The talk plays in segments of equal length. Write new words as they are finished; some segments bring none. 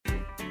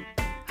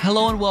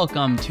Hello and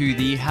welcome to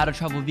the How to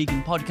Travel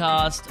Vegan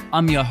podcast.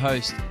 I'm your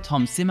host,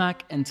 Tom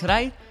Simak, and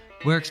today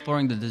we're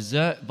exploring the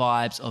dessert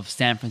vibes of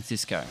San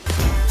Francisco.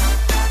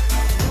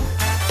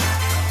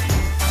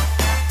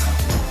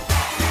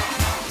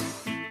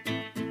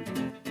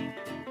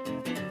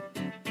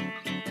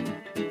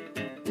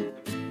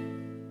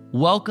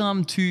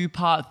 Welcome to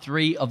part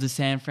 3 of the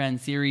San Fran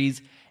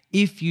series.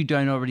 If you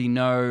don't already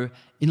know,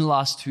 in the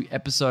last 2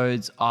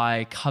 episodes,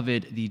 I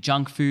covered the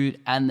junk food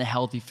and the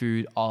healthy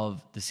food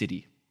of the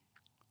city.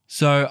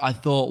 So I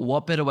thought,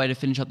 what better way to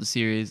finish up the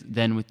series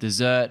than with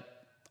dessert?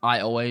 I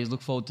always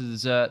look forward to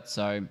dessert,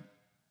 so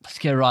let's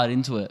get right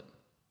into it.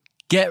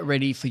 Get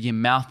ready for your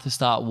mouth to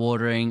start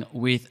watering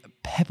with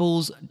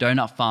Pebbles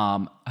Donut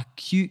Farm, a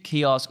cute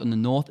kiosk on the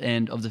north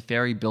end of the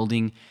Ferry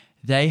Building.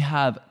 They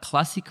have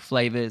classic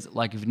flavors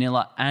like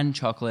vanilla and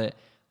chocolate,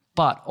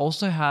 but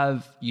also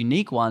have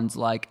unique ones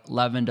like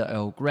lavender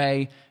Earl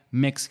Grey,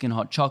 Mexican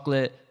hot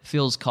chocolate,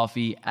 Philz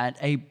coffee, and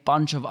a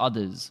bunch of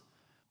others.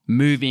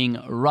 Moving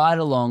right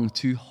along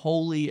to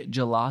Holy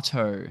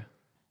Gelato.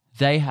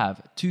 They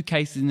have 2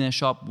 cases in their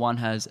shop. One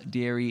has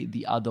dairy,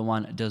 the other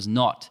one does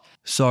not.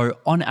 So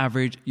on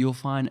average, you'll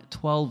find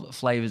 12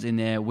 flavors in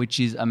there, which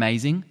is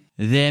amazing.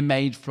 They're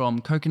made from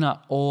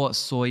coconut or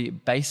soy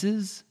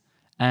bases,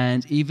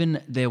 and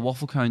even their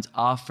waffle cones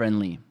are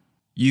friendly.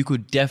 You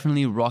could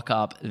definitely rock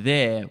up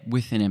there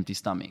with an empty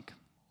stomach.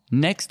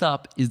 Next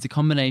up is the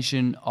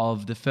combination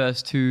of the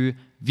first 2,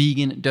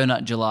 vegan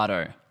donut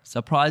gelato.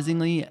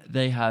 Surprisingly,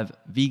 they have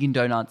vegan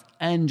donuts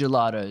and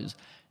gelatos.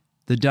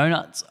 The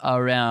donuts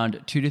are around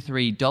 $2 to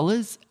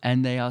 $3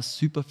 and they are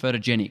super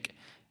photogenic.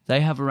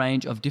 They have a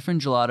range of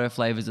different gelato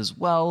flavors as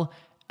well,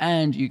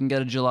 and you can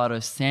get a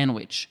gelato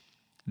sandwich.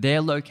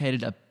 They're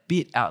located a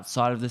bit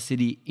outside of the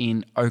city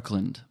in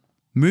Oakland.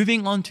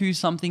 Moving on to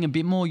something a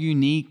bit more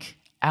unique,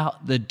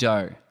 Out the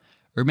Dough.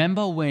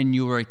 Remember when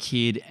you were a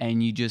kid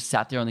and you just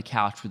sat there on the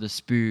couch with a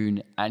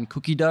spoon and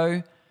cookie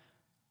dough?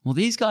 Well,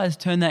 these guys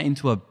turned that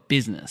into a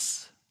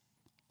business,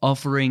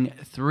 offering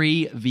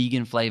 3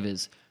 vegan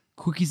flavors: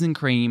 cookies and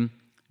cream,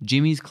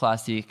 Jimmy's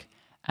Classic,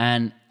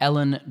 and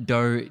Ellen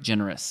Dough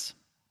Generous.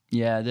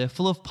 Yeah, they're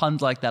full of puns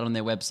like that on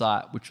their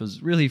website, which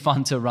was really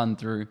fun to run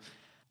through.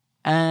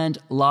 And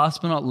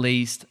last but not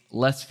least,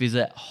 let's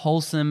visit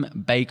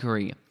Wholesome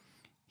Bakery.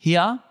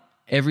 Here,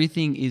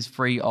 everything is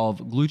free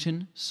of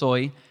gluten,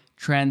 soy,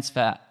 trans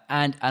fat,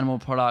 and animal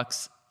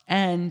products,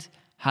 and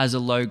has a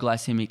low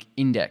glycemic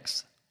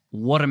index.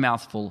 What a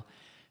mouthful.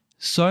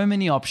 So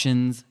many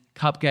options: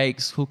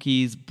 cupcakes,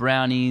 cookies,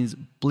 brownies,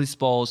 bliss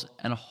balls,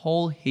 and a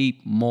whole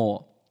heap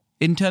more.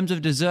 In terms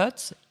of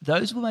desserts,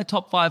 those were my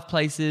top 5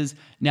 places.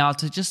 Now,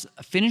 to just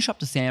finish up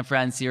the San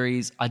Fran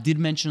series, I did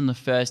mention in the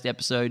first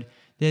episode,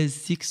 there's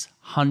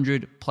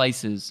 600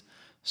 places.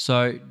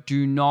 So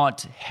do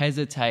not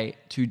hesitate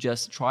to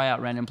just try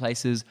out random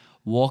places,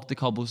 walk the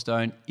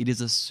cobblestone. It is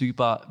a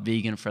super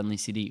vegan-friendly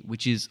city,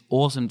 which is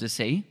awesome to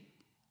see.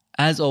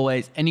 As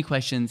always, any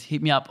questions,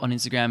 hit me up on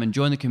Instagram and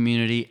join the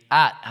community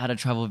at How to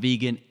Travel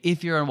Vegan.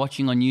 If you're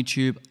watching on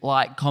YouTube,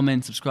 like,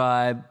 comment,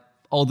 subscribe,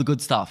 all the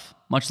good stuff.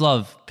 Much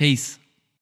love. Peace.